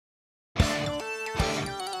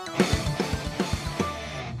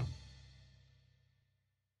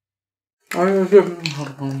don't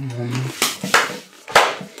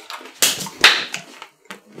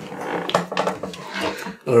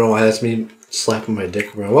know why that's me slapping my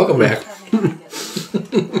dick around. Welcome back.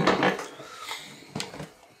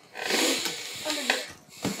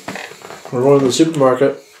 We're going to the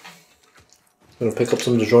supermarket. Gonna pick up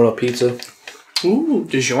some DiGiorno pizza. Ooh,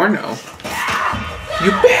 DiGiorno.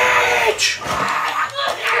 You bitch!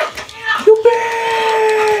 You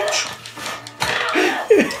bitch!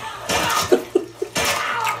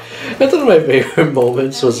 I thought my favorite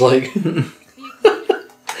moments was like when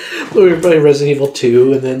we were playing Resident Evil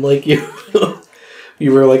 2 and then like you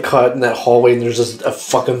were like caught in that hallway and there's just a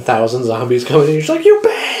fucking 1,000 zombies coming and you're just like, you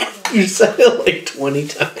bitch! You said it like 20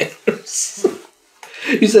 times.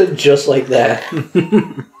 You said it just like that.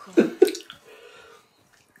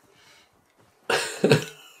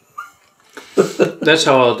 That's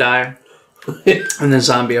how I'll die. In the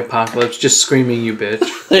zombie apocalypse, just screaming, you bitch.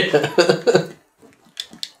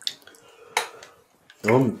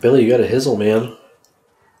 Oh, Billy, you got a hizzle, man.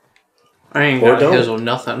 I ain't got a hizzle,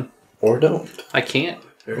 nothing. Or don't. I can't.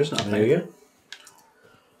 There is nothing. There you go.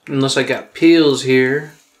 Unless I got pills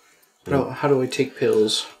here. How do I take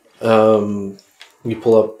pills? You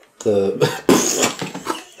pull up the...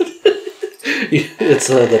 it's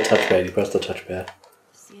the touchpad. You press the touchpad.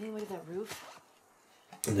 See any way to that roof?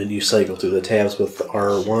 And then you cycle through the tabs with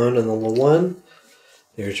R1 and the little 1.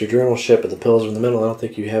 There's your journal ship, but the pills are in the middle. I don't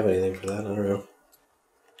think you have anything for that. I don't know.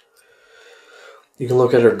 You can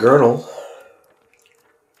look at her journal.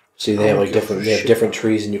 See, they have like different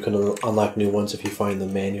trees, and you can unlock new ones if you find the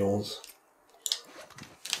manuals.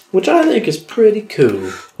 Which I think is pretty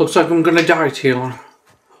cool. Looks like I'm gonna die, Taylor.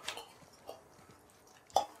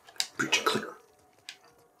 Breach it clear.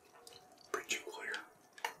 Breach it clear.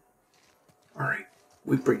 Alright,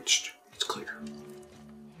 we breached. It's clear.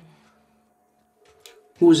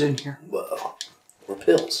 Who's in here? Well, more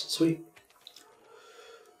pills. Sweet.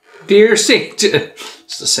 Dear Santa.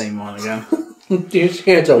 It's the same one again. Dear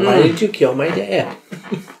Santa, why did you kill my dad?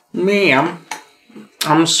 Ma'am,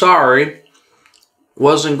 I'm sorry.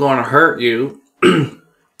 Wasn't going to hurt you.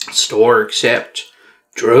 Store except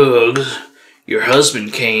drugs. Your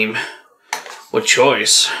husband came. What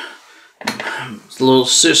choice? Little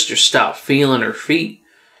sister stopped feeling her feet.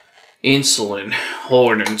 Insulin,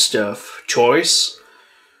 horn and stuff. Choice?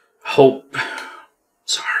 Hope.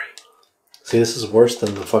 Sorry. See, this is worse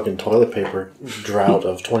than the fucking toilet paper drought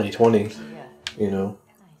of 2020. You know.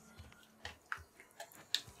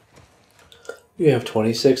 You have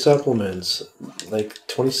 26 supplements. Like,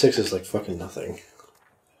 26 is like fucking nothing.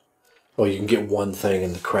 Oh, you can get one thing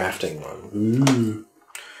in the crafting one. Ooh.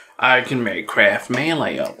 I can make craft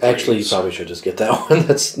melee upgrades. Actually, you probably should just get that one.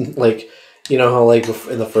 That's like, you know how like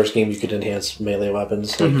in the first game you could enhance melee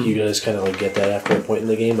weapons? Like, you just kind of like get that after a point in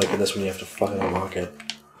the game. Like, in this one you have to fucking unlock it.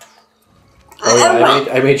 Oh yeah,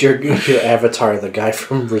 I made your avatar the guy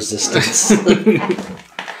from Resistance.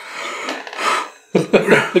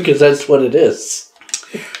 Because that's what it is.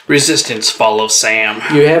 Resistance follows Sam.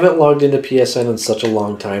 You haven't logged into PSN in such a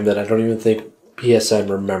long time that I don't even think PSN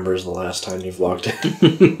remembers the last time you've logged in.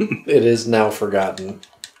 It is now forgotten.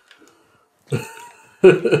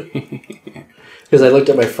 Because I looked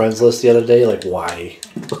at my friends list the other day, like, why?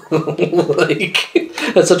 Like,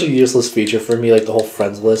 that's such a useless feature for me, like the whole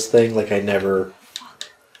friends list thing. Like, I never...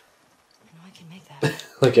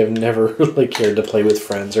 Like, I've never, like, cared to play with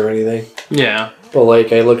friends or anything. Yeah. But,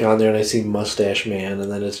 like, I look on there and I see Mustache Man,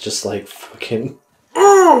 and then it's just, like, fucking...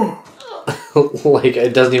 Like,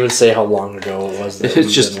 it doesn't even say how long ago it was that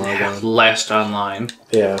it's just last online.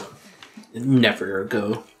 Yeah. Never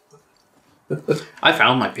ago. I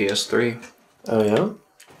found my PS3. Oh, yeah?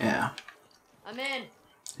 Yeah. I'm in.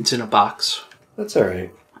 It's in a box. That's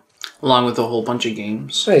alright. Along with a whole bunch of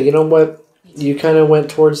games. Hey, you know what? You kind of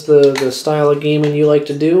went towards the style of gaming you like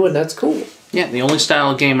to do, and that's cool. Yeah, the only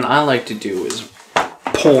style of gaming I like to do is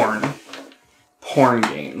porn. Porn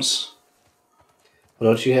games.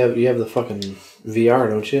 Well, don't you have the fucking VR,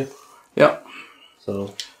 don't you? Yep.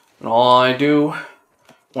 So. And all I do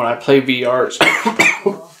when I play VR is...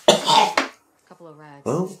 Couple of rags.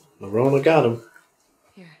 Well, the Rona got him.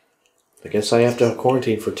 Here. I guess I have to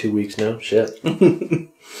quarantine for 2 weeks now. Shit.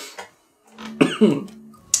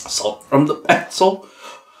 Salt from the pretzel.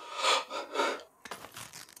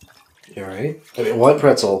 You alright? I mean, what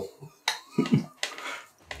pretzel?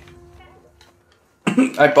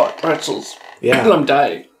 I bought pretzels. Yeah. I'm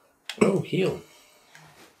dying. Oh, heal.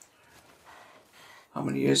 How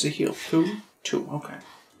many is a heal? 2? 2, okay.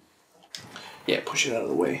 Yeah, push it out of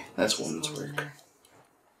the way. That's woman's work.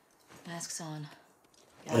 Masks on.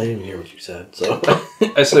 I didn't even hear what you said, so.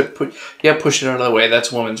 I said, push it out of the way.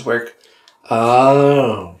 That's woman's work.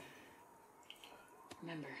 Oh.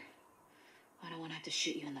 Remember, I don't want to have to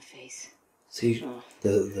shoot you in the face. See,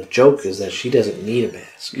 the joke is that she doesn't need a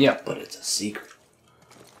mask. Yep. But it's a secret.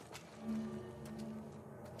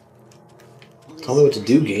 Tell me what to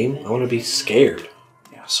do, game. I want to be scared.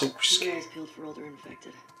 Yeah, so Keep your scared. eyes peeled for older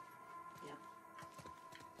infected. Yep.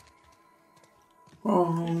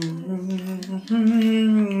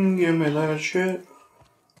 Give me that shit.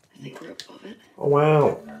 I think we're above it. Oh,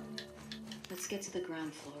 wow. Let's get to the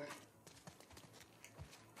ground floor.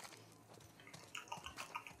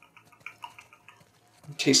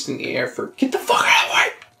 I'm tasting the air for... Get the fuck out of the way!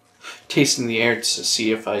 Tasting the air to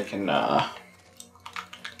see if I can,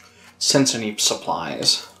 sense any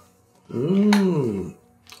supplies. Mmm.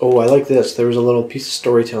 Oh, I like this. There was a little piece of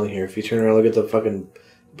storytelling here. If you turn around and look at the fucking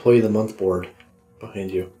Employee of the Month board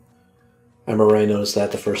behind you. I remember I noticed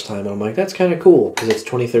that the first time, and I'm like, that's kind of cool, because it's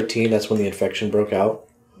 2013, that's when the infection broke out.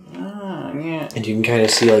 Ah, yeah. And you can kind of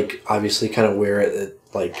see, like, obviously kind of where it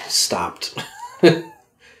like, stopped.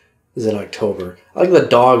 Is in October. I like the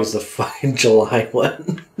dog is the fucking July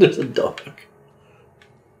one. There's a dog.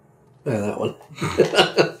 Yeah, that one.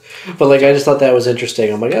 But, like, I just thought that was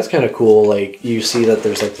interesting. I'm like, that's kind of cool. Like, you see that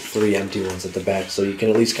there's, like, the 3 empty ones at the back, so you can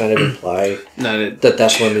at least kind of imply that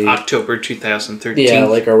that's when the... October 2013. Yeah,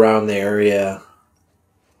 like, around there, yeah.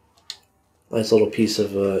 Nice little piece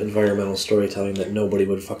of environmental storytelling that nobody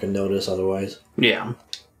would fucking notice otherwise. Yeah.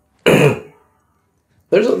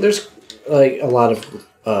 There's like, a lot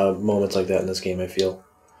of moments like that in this game, I feel.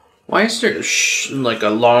 Why is there, like, a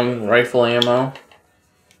long rifle ammo?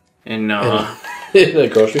 In In a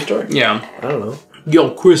grocery store? Yeah. I don't know.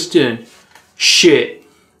 Yo, Kristen. Shit.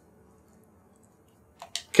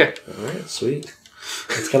 Okay. Alright, sweet.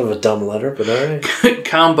 It's kind of a dumb letter, but alright.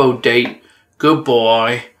 Combo date. Good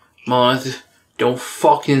boy. Month. Don't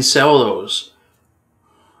fucking sell those.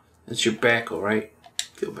 That's your backle, right?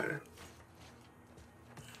 Feel better.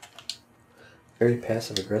 Very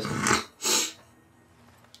passive aggressive.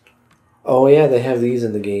 Oh yeah, they have these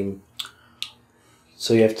in the game.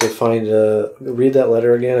 So you have to find read that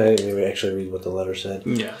letter again. I didn't even actually read what the letter said.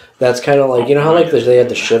 Yeah. That's kind of like, you know how like they had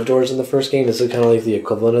the shiv doors in the first game? This is kind of like the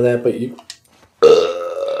equivalent of that, but you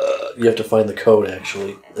have to find the code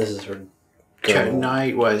actually. This is her.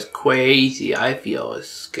 Tonight was crazy. I feel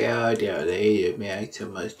scared. They hated me too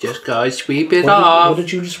much. Just gotta sweep it off. What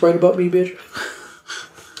did you just write about me, bitch?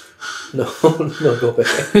 No, go back.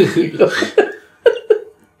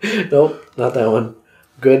 Nope, not that one.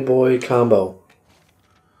 Good boy combo.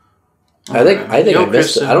 I think I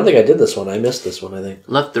missed it. I don't think I did this one. I missed this one, I think.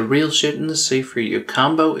 Left the real shit in the safe for you.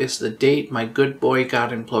 Combo is the date my good boy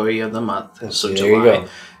got Employee of the Month. So there July. you go.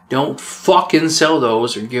 Don't fucking sell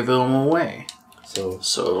those or give them away. So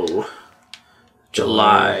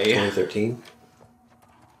July 2013.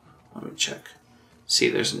 Let me check. See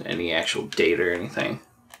if there's any actual date or anything.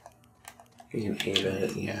 You can aim at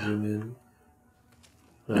it and Yeah. zoom in.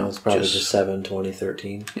 No, it's probably just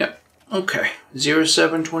 7/2013. Yep. Okay.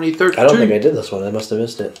 07/2013. I don't think I did this one. I must have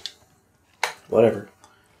missed it. Whatever.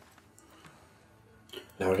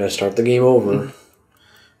 Now we gotta start the game over.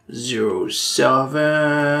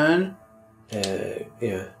 07.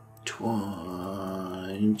 Yeah.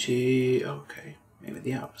 20. Okay. Maybe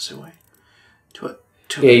the opposite way.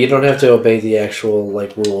 Yeah, you don't have to obey the actual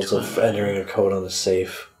like rules of entering a code on the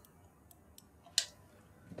safe.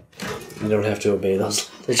 You don't have to obey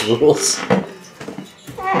those rules.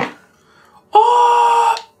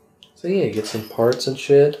 Oh! So yeah, you get some parts and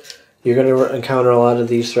shit. You're gonna encounter a lot of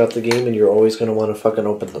these throughout the game, and you're always gonna want to fucking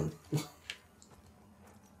open them.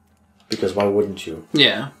 Because why wouldn't you?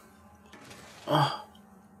 Yeah. Oh,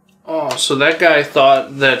 so that guy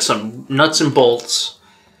thought that some nuts and bolts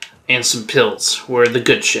and some pills were the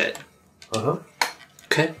good shit. Uh-huh.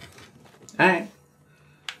 Okay. Alright.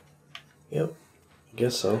 Yep. I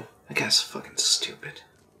guess so. That guy's fucking stupid.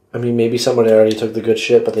 I mean, maybe somebody already took the good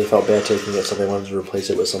shit, but they felt bad taking it, so they wanted to replace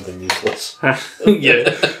it with something useless.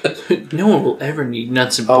 Yeah. No one will ever need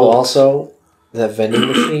nuts and bolts. Oh, also, that vending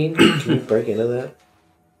machine, can you break into that?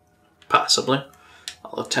 Possibly.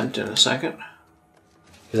 I'll attempt in a second.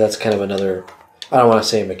 Because that's kind of another, I don't want to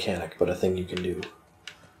say a mechanic, but a thing you can do.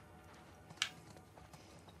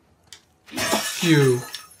 Phew.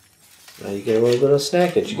 Now you get a little bit of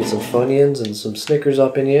snackage. You get some Funyuns and some Snickers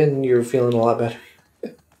up in you, and you're feeling a lot better.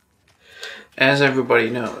 As everybody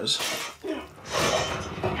knows.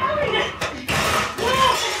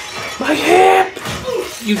 My hip!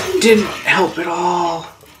 You didn't help at all.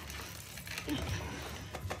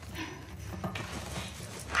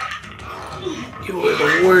 You were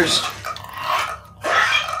the worst.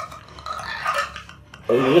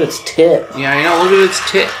 Oh, look at its tip. Yeah, I know. Look at its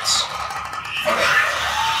tits.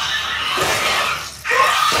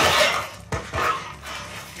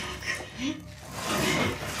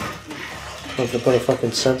 I have to put a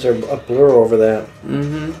fucking sensor, a blur over that.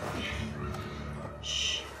 Mm-hmm.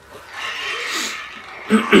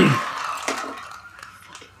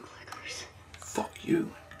 Fucking clickers. Fuck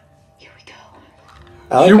you. Here we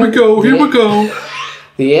go. Here we go, here we go.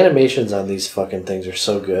 The animations on these fucking things are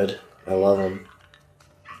so good. I love them.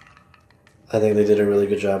 I think they did a really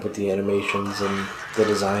good job with the animations and the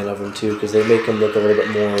design of them too, because they make them look a little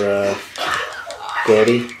bit more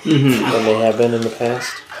gaudy than they have been in the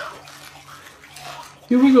past.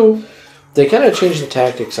 Here we go. They kind of changed the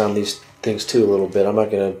tactics on these things too a little bit. I'm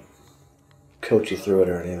not gonna coach you through it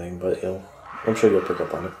or anything, but I'm sure you'll pick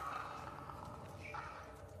up on it.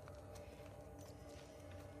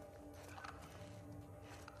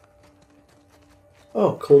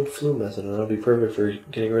 Oh, cold flu method, and that'll be perfect for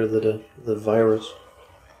getting rid of the virus.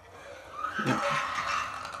 Yep.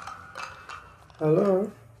 Hello?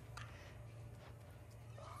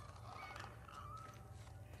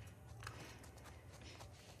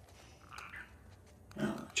 I'll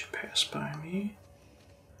let you pass by me.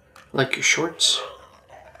 Like your shorts?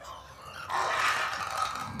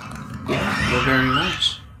 Yeah, they're very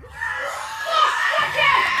nice.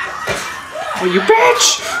 Oh, you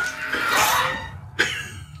bitch!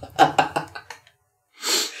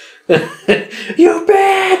 You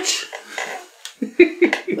bitch!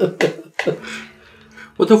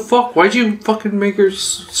 What the fuck? Why'd you fucking make her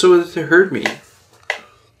so that they hurt me?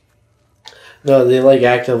 No, they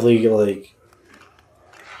actively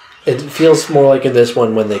it feels more like in this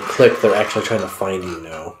one when they click, they're actually trying to find you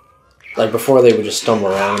now. Like before, they would just stumble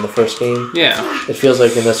around in the first game. Yeah. It feels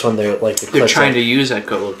like in this one they're like they're trying to use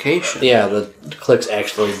echolocation. Yeah, the clicks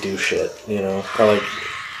actually do shit.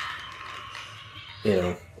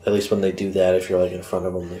 Or at least when they do that, if you're in front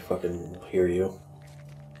of them, they fucking hear you.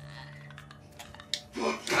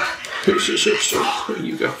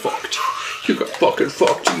 You got fucked. You got fucking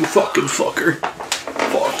fucked, you fucking fucker.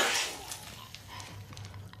 Fuck.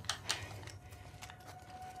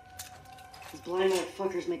 These blind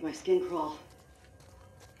motherfuckers make my skin crawl.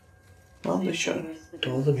 Well, they should.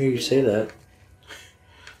 Don't let them hear you say that.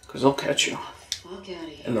 Because they'll catch you. Fuck out of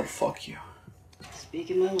here. And they'll fuck you.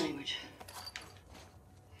 Speaking my language.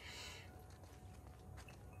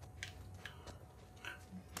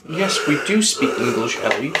 Yes, we do speak English,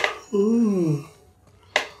 Ellie. Ooh.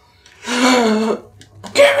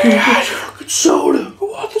 Give me that fucking soda. I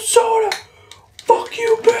want the soda. Fuck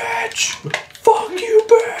you, bitch. Fuck you,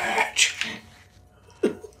 bitch.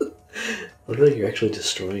 Look like you're actually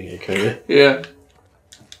destroying it, kind of. Yeah.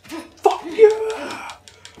 Fuck you.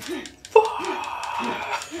 Fuck.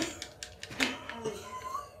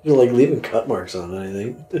 You're leaving cut marks on it, I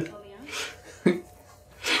think.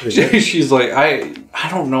 She's like, I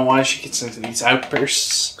don't know why she gets into these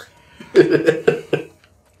outbursts.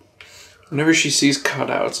 Whenever she sees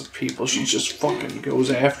cutouts of people, she just fucking goes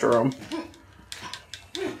after them.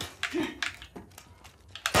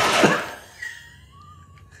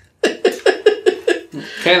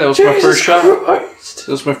 Okay, that was my first shot. That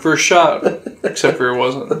was my first shot. Except for it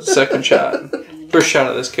wasn't. The second shot. First shot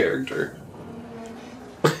of this character.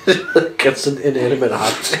 Gets an inanimate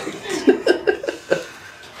object.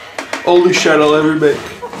 Only shot I'll ever make.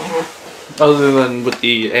 Other than with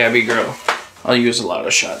the Abby girl. I'll use a lot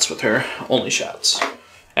of shots with her. Only shots.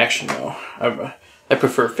 Actually, no. I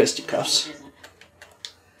prefer fisticuffs.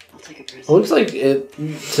 I'll take a It looks like it.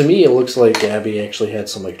 To me, it looks like Abby actually had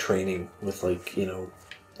some training with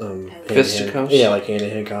fisticuffs. Yeah,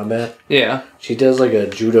 hand-to-hand combat. Yeah. She does a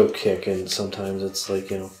judo kick, and sometimes it's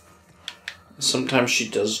Sometimes she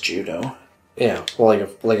does judo. Yeah, well,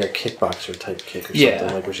 like a kickboxer type kick or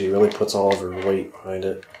something, where she really puts all of her weight behind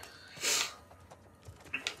it.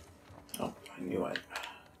 Oh, I knew it.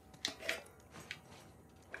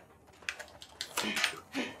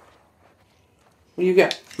 What do you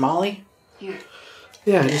got, Molly? Here.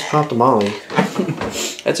 Yeah, I just popped a Molly.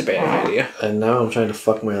 That's a bad idea. And now I'm trying to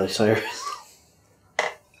fuck Miley Cyrus.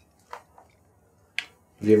 Have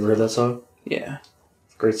you ever heard that song? Yeah.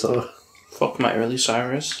 Great song. Fuck Miley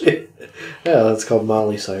Cyrus. Yeah, that's called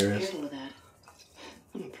Molly Cyrus. Careful with that.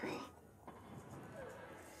 I'm a pro.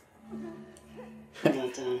 I'm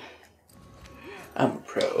not done. I'm a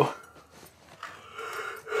pro.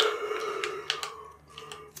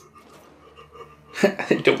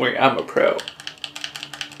 Don't worry, I'm a pro.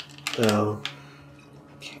 Oh.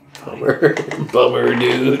 Bummer. Bummer,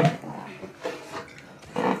 dude. We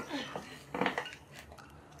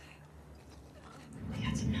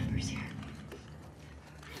got some numbers here.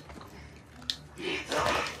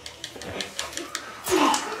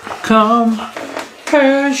 Come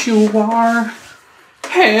as you are,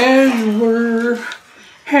 as you were,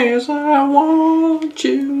 as I want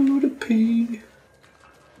you to be.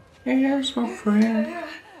 Here's my friend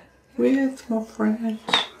with my friends.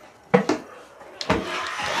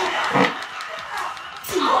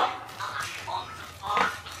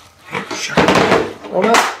 Shut up. Oh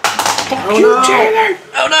no! Fuck you, Taylor!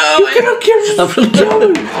 Oh no! You cannot kill yourself. I'm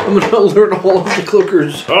gonna learn all of the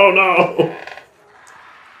clickers. Oh no!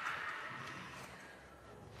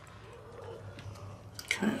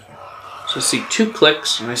 Okay. So I see 2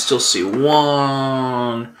 clicks, and I still see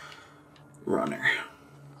 1 runner.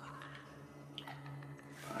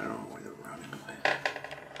 I don't know where the runner went.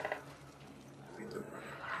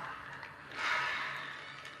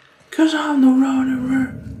 Cause I'm the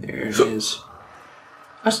runner. There it is.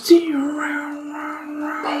 I see you around, run.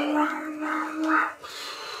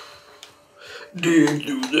 Dig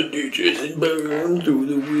through the ditches and burn through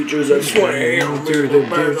the witches and swam through the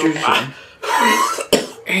ditches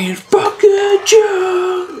And fuck a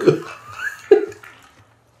jug.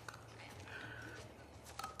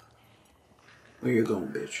 Where you going,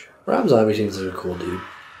 bitch? Rob Zombie seems like a cool dude.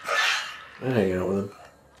 I'd hang out with him.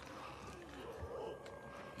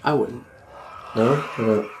 I wouldn't. No?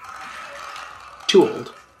 No. Too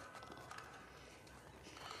old.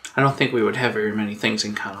 I don't think we would have very many things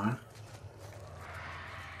in common.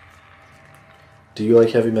 Do you like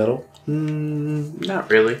heavy metal? Not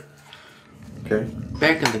really. Okay.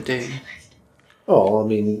 Back in the day. Oh, I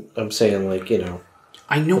mean, I'm saying like, you know.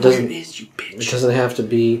 I know It where doesn't- it is, you bitch. It doesn't have to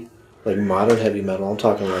be like modern heavy metal. I'm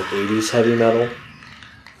talking like 80s heavy metal.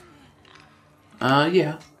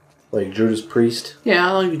 Yeah. Like Judas Priest. Yeah,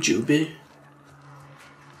 I like Juby.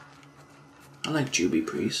 I like Juby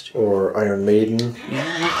Priest. Or Iron Maiden. Yeah,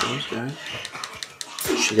 I like those guys.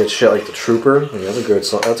 She gets shit like The Trooper. I mean, that's a good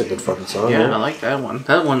song. That's a good fucking song. Yeah, I like that one.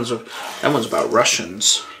 That one's about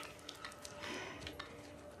Russians.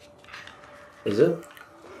 Is it?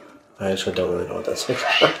 I actually don't really know what that's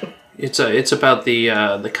about. It's about the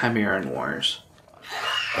Chimeran Wars.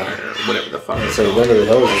 Or whatever the fuck. So Under the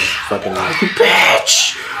Hills is fucking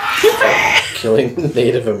Bitch! killing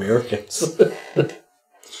Native Americans.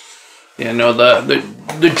 Yeah, no,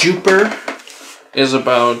 the Juper is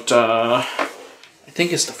about I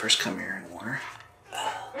think it's the first Chimeran War.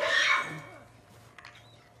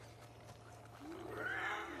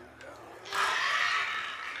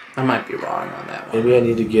 I might be wrong on that one. Maybe I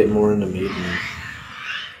need to get more into Maiden.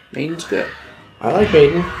 Maiden's good. I like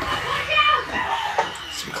Maiden.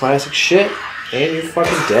 Some classic shit, and you're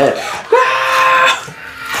fucking dead.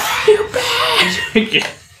 You bad!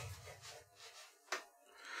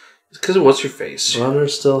 It's because of what's your face.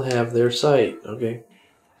 Runners still have their sight. Okay.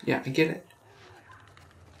 Yeah, I get it.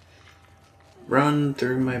 Run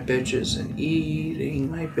through my bitches and eating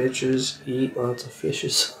my bitches Eat lots of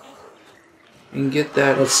fishes. and get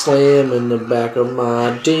that Let's slam in the back of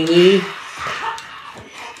my dinghy.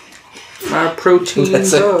 my protein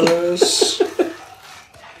That's it. buzz.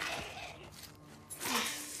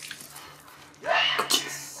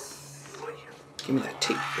 Give me that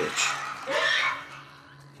tape, bitch.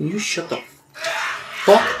 Can you shut the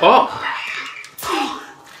fuck up?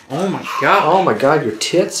 Oh my god. Oh my god, your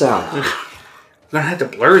tits out. I'm gonna have to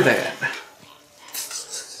blur that.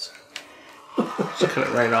 Just cut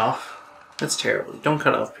it right off. That's terrible. Don't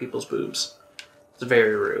cut off people's boobs. It's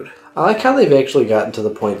very rude. I like how they've actually gotten to the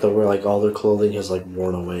point though where like all their clothing has like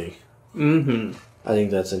worn away. Mm-hmm. I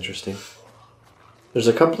think that's interesting. There's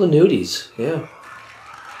a couple of nudies, yeah.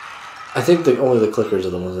 I think only the clickers are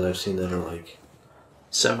the ones that I've seen that are like...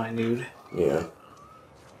 Semi-nude. Yeah.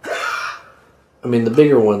 I mean, the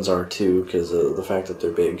bigger ones are too, because of the fact that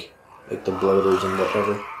they're big. Like the bloaters and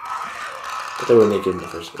whatever. But they were naked in the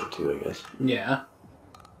first game too, I guess. Yeah.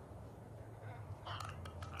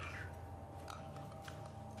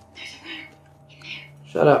 There's a runner in there.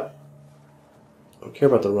 Shut up. I don't care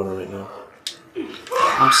about the runner right now.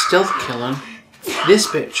 I'm stealth killing this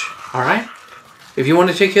bitch. Alright? If you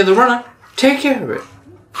want to take care of the runner, take care of it.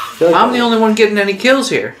 I feel like I'm the only one getting any kills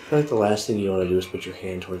here. I feel like the last thing you want to do is put your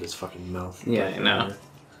hand towards his fucking mouth. Yeah, I know.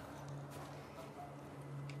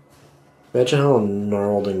 Imagine how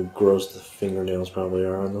gnarled and gross the fingernails probably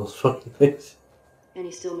are on those fucking things. And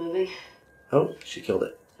he's still moving? Oh, she killed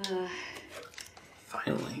it.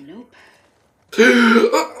 Finally. Nope.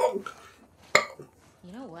 You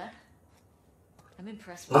know what? I'm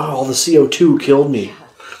impressed with Oh, the CO2 killed me.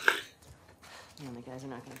 Man, the guys are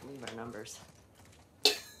not going to believe our numbers.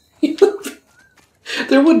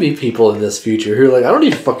 There would be people in this future who are like, I don't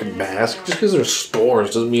need a fucking mask. Just because there's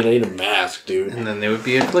spores doesn't mean I need a mask, dude. And then there would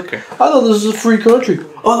be a clicker. I thought this was a free country.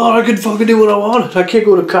 I thought I could fucking do what I wanted. I can't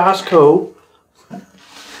go to Costco.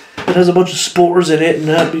 It has a bunch of spores in it and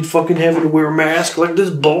not be fucking having to wear a mask. Like, this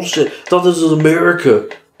bullshit. I thought this was America.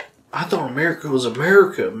 I thought America was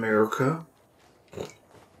America, America.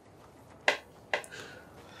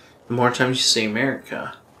 The more times you say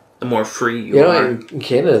America, the more free you are. In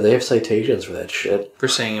Canada, they have citations for that shit. For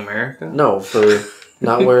saying America? No, for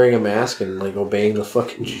not wearing a mask and like obeying the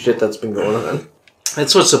fucking shit that's been going on.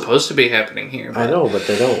 That's what's supposed to be happening here. I know, but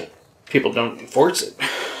they don't. People don't enforce it.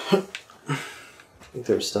 I think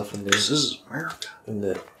there's stuff in there. This is America. In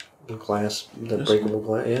the glass, the This breakable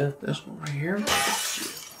glass, yeah. This one right here.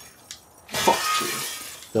 Fuck you.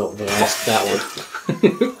 No, the last, that one.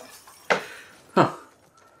 Huh.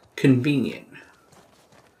 Convenient.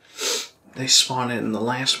 They spawn it in the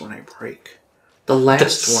last one I break. The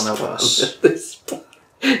last one of us.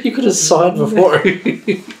 You could have saw it before.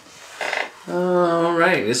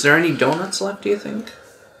 Alright. Is there any donuts left, do you think?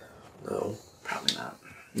 No. Probably not.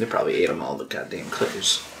 They probably ate them all, the goddamn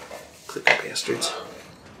clickers. Clicker bastards.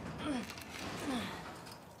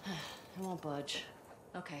 I won't budge.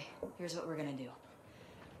 Okay, here's what we're gonna do.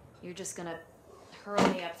 You're just gonna hurl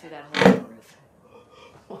me up through that hole in the roof.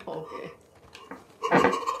 Okay.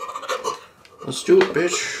 Let's do it,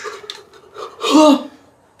 bitch.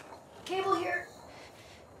 Cable here.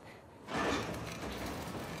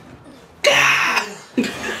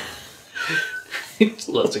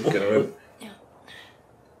 Let's go. Yeah.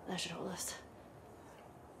 That should hold us.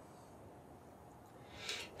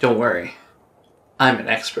 Don't worry. I'm an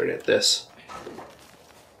expert at this.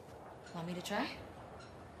 Want me to try?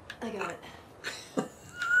 I got it.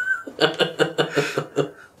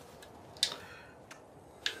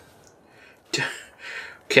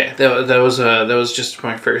 Okay, that was just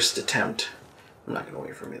my first attempt. I'm not gonna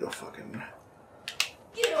wait for me to fucking.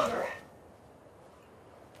 Get over.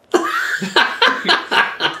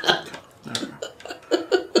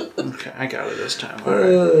 Okay, I got it this time.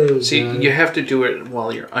 Oh, Alright. See, God. you have to do it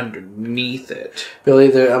while you're underneath it. Billy,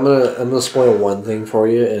 I'm gonna spoil one thing for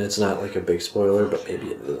you, and it's not like a big spoiler, but maybe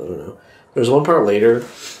it is. I don't know. There's one part later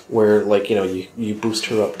where, like, you boost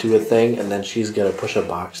her up to a thing, and then she's gonna push a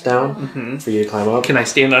box down for you to climb up. Can I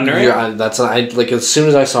stand under it? Yeah, like as soon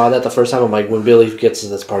as I saw that the first time, I'm like, when Billy gets to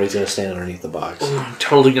this part, he's gonna stand underneath the box. Ooh, I'm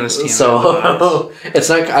totally gonna stand So under the box. it's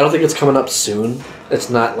not. I don't think it's coming up soon. It's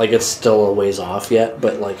not like it's still a ways off yet.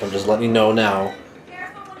 But like, I'm just letting you know now.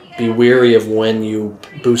 Be wary of when you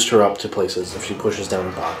boost her up to places if she pushes down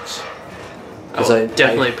a box. I'll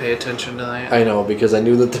definitely pay attention to that. I know, because I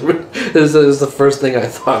knew that this is the first thing I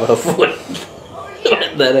thought of when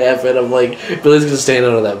that happened. I'm like, Billy's gonna stand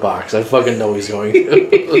under that box. I fucking know he's going to.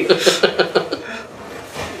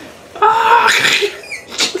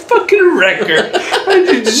 Fucking wrecker. I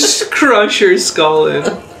did just crush her skull in.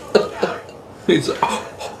 He's like, oh,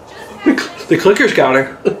 the clicker's got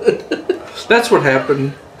her. That's what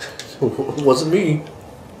happened. It wasn't me.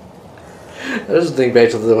 I just think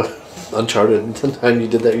back to the Uncharted. The time you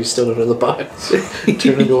did that, you stood under the box.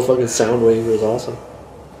 Turned into a fucking sound wave. It was awesome.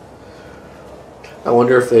 I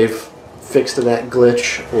wonder if they've fixed that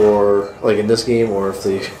glitch, or like in this game, or if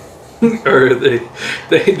they. Or they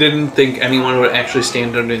didn't think anyone would actually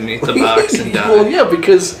stand underneath the box and die. Well, yeah,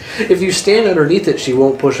 because if you stand underneath it, she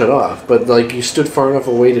won't push it off. But like, you stood far enough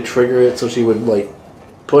away to trigger it, so she would like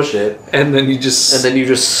push it, and then you just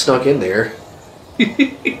snuck in there.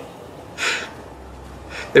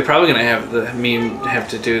 They're probably gonna have have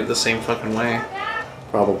to do it the same fucking way.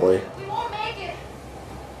 Probably. We won't make it.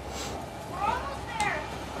 We're almost there.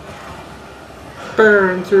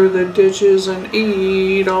 Burn through the ditches and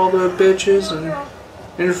eat all the bitches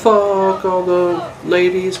and fuck all the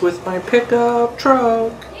ladies with my pickup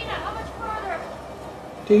truck. Dina, how much further?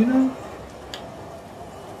 Do you know?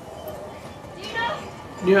 Dina?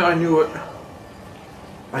 Yeah, I knew it.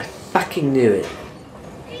 I fucking knew it.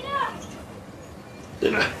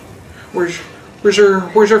 Dina. Where's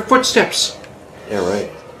her footsteps? Yeah, right.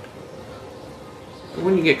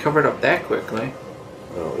 When you get covered up that quickly.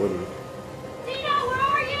 No, it wouldn't. Dina, where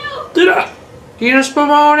are you? Dina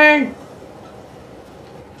Spumoni!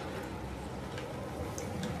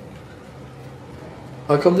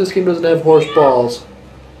 How come this game doesn't have horse balls?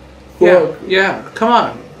 Yeah, yeah, come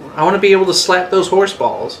on. I want to be able to slap those horse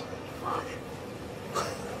balls.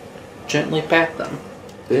 Gently pat them.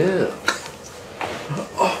 Yeah.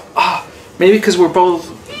 Maybe because we're both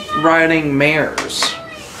riding mares.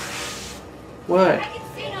 What?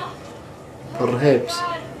 Dina. Perhaps.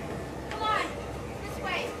 Come on. This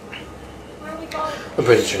way. Where are we going? I'm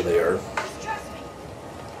pretty sure they are. Just trust me.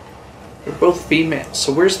 They're both females,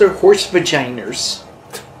 so where's their horse vaginas?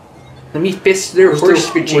 Let me fist their horse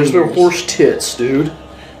vaginas. Where's their horse tits, dude?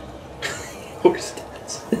 Horse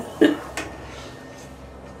tits.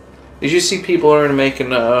 Did you see people are making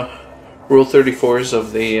Rule 34s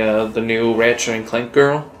of the new Ratchet and Clank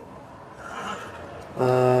girl?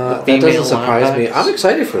 That doesn't surprise me. I'm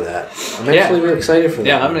excited for that. I'm actually really excited for that.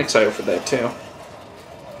 Yeah, I'm excited for that too.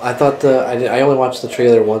 I thought I only watched the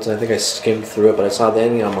trailer once, and I think I skimmed through it, but I saw the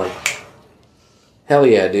ending, and I'm like, hell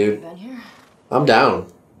yeah, dude. Been here? I'm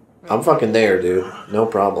down. I'm fucking there, dude. No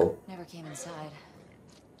problem. Never came inside.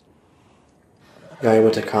 Guy I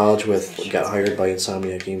went to college with got hired by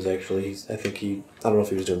Insomniac Games, actually. I don't know if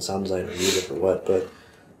he was doing sound design or music or what, but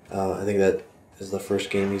I think that is the first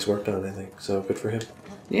game he's worked on, I think. So good for him.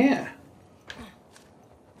 Yeah.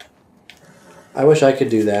 I wish I could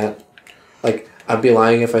do that. Like, I'd be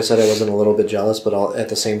lying if I said I wasn't a little bit jealous, but at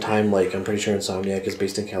the same time, like, I'm pretty sure Insomniac is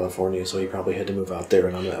based in California, so he probably had to move out there,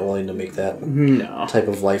 and I'm not willing to make that type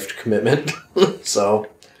of life commitment. So,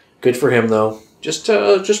 good for him, though. Just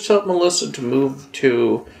tell Melissa to move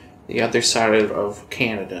to the other side of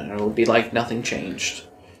Canada, and it'll be like nothing changed.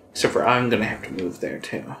 Except for I'm gonna have to move there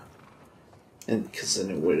too, and because then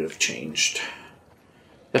it would have changed.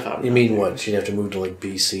 If I You mean what? She'd have to move to like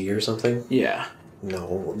BC or something? Yeah.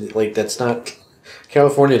 No, like that's not.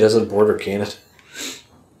 California doesn't border Canada.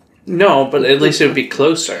 No, but at least it would be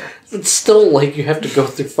closer. It's still like you have to go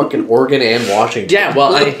through fucking Oregon and Washington. Yeah,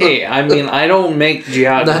 well, I mean, I don't make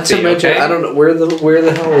geography. Not to mention, okay? I don't know where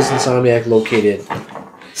the hell is Insomniac located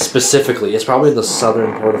specifically. It's probably the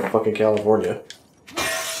southern part of fucking California.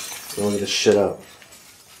 Look this shit up.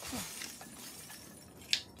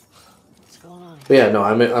 What's going on? But yeah, no,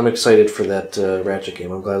 I'm excited for that Ratchet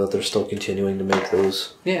game. I'm glad that they're still continuing to make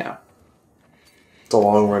those. Yeah. It's a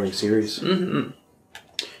long running series. Mm-hmm.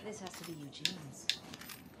 This has to be Eugene's.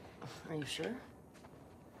 Are you sure?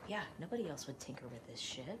 Yeah, nobody else would tinker with this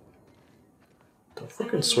shit. Don't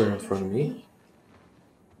fucking swear in front of me.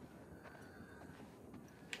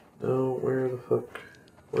 No, where the fuck?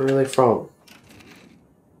 Where are they from?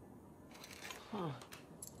 Huh.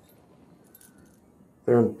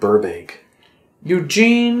 They're in Burbank.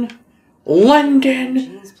 Eugene, London,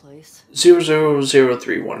 Gene's place.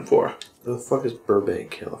 000314. The fuck is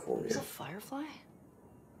Burbank, There's California? a firefly?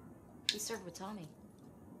 He served with Tommy.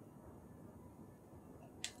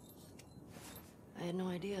 I had no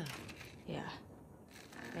idea. Yeah.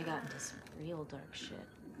 They got into some real dark shit.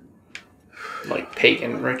 Like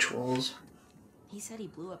pagan rituals. He said he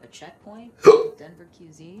blew up a checkpoint. Denver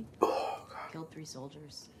QZ. Killed 3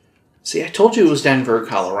 soldiers. See, I told you it was Denver,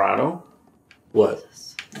 Colorado. What?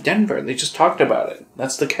 Denver. They just talked about it.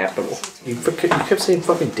 That's the capital. You kept saying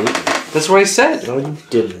fucking Dayton. That's what I said. No, you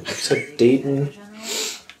didn't. You said Dayton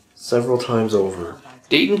several times over.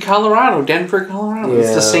 Dayton, Colorado. Denver, Colorado.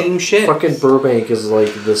 It's the same shit. Fucking Burbank is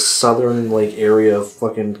like the southern like area of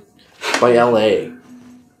fucking by LA.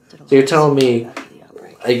 So you're telling me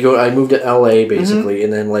I moved to LA basically,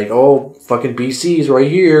 and then like, oh, fucking BC's right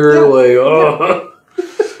here, like, oh.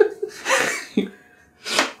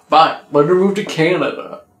 Fine, let her move to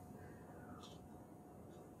Canada.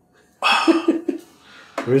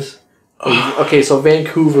 Okay, so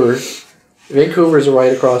Vancouver's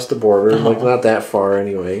right across the border, like not that far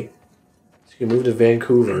anyway. So you can move to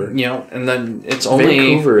Vancouver. You know, and then it's only...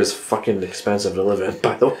 Vancouver is fucking expensive to live in,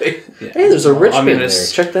 by the way. Yeah. Hey, there's a Richmond there.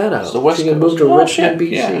 it's Check that out. the West you can move to Coast. Richmond, shit,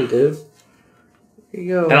 BC, yeah. dude. Here you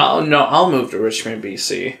go. And I'll move to Richmond,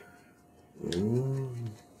 BC. Villain.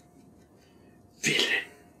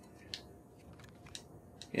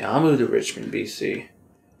 Yeah, I'll move to Richmond, BC.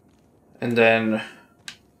 And then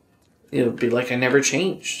it'll be like I never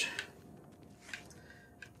changed.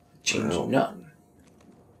 Changed nothing.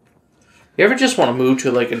 You ever just want to move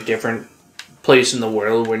to like a different place in the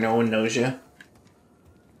world where no one knows you?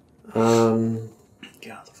 Get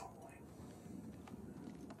out the phone.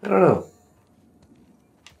 I don't know.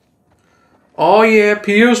 Oh yeah,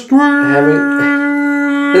 PS3.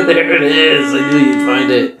 There it is. I knew you'd find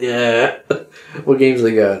it. Yeah. What games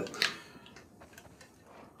they got?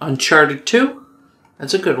 Uncharted 2.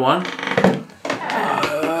 That's a good one.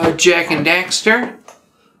 Jack and Daxter. I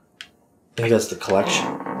think that's the collection.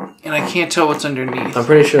 And I can't tell what's underneath. I'm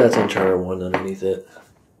pretty sure that's Uncharted 1 underneath it.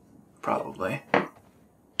 Probably.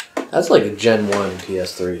 That's like a Gen 1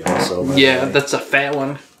 PS3 also. by the Yeah, way. that's a fat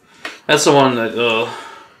one. That's the one that,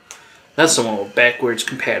 that's the one with backwards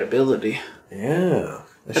compatibility. Yeah.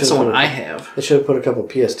 That's the one I have. They should have put a couple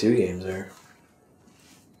PS2 games there.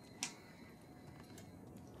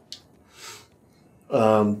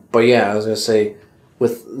 But yeah, I was going to say,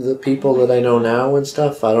 with the people that I know now and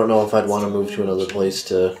stuff, I don't know if I'd want to move to another place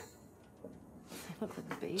to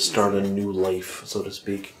start a new life, so to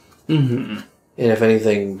speak. Mm-hmm. And if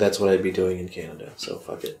anything, that's what I'd be doing in Canada, so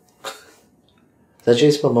fuck it. Is that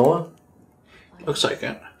Jason Momoa? Looks like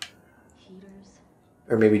it. Heaters.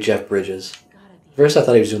 Or maybe Jeff Bridges. Gotta be. First I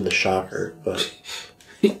thought he was doing The Shocker, but...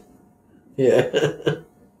 yeah, Yeah.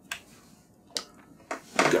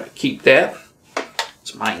 Gotta keep that.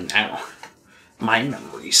 It's mine now. My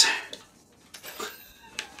memories.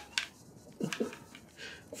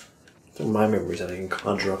 They're my memories that I can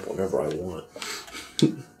conjure up whenever I want.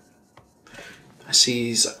 I see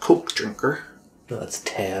he's a Coke drinker. No, that's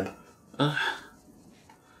Tab.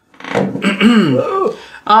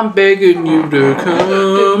 I'm begging you to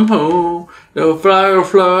come home. The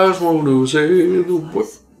fireflies want to say the word.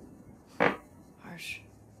 Harsh.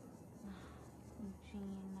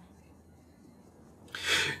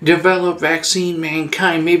 Develop vaccine,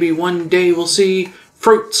 mankind. Maybe one day we'll see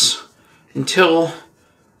fruits. Until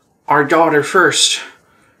our daughter first.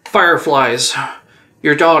 Fireflies.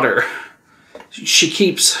 Your daughter. She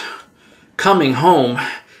keeps coming home.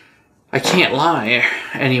 I can't lie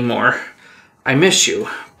anymore. I miss you.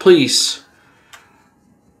 Please.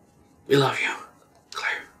 We love you.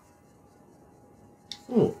 Claire.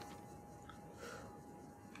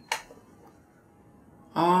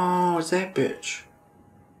 Oh, it's that bitch.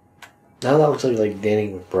 Now that looks like Danny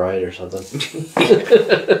McBride or something.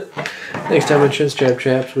 Next time on Chinstrap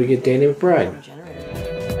Chaps, we get Danny McBride.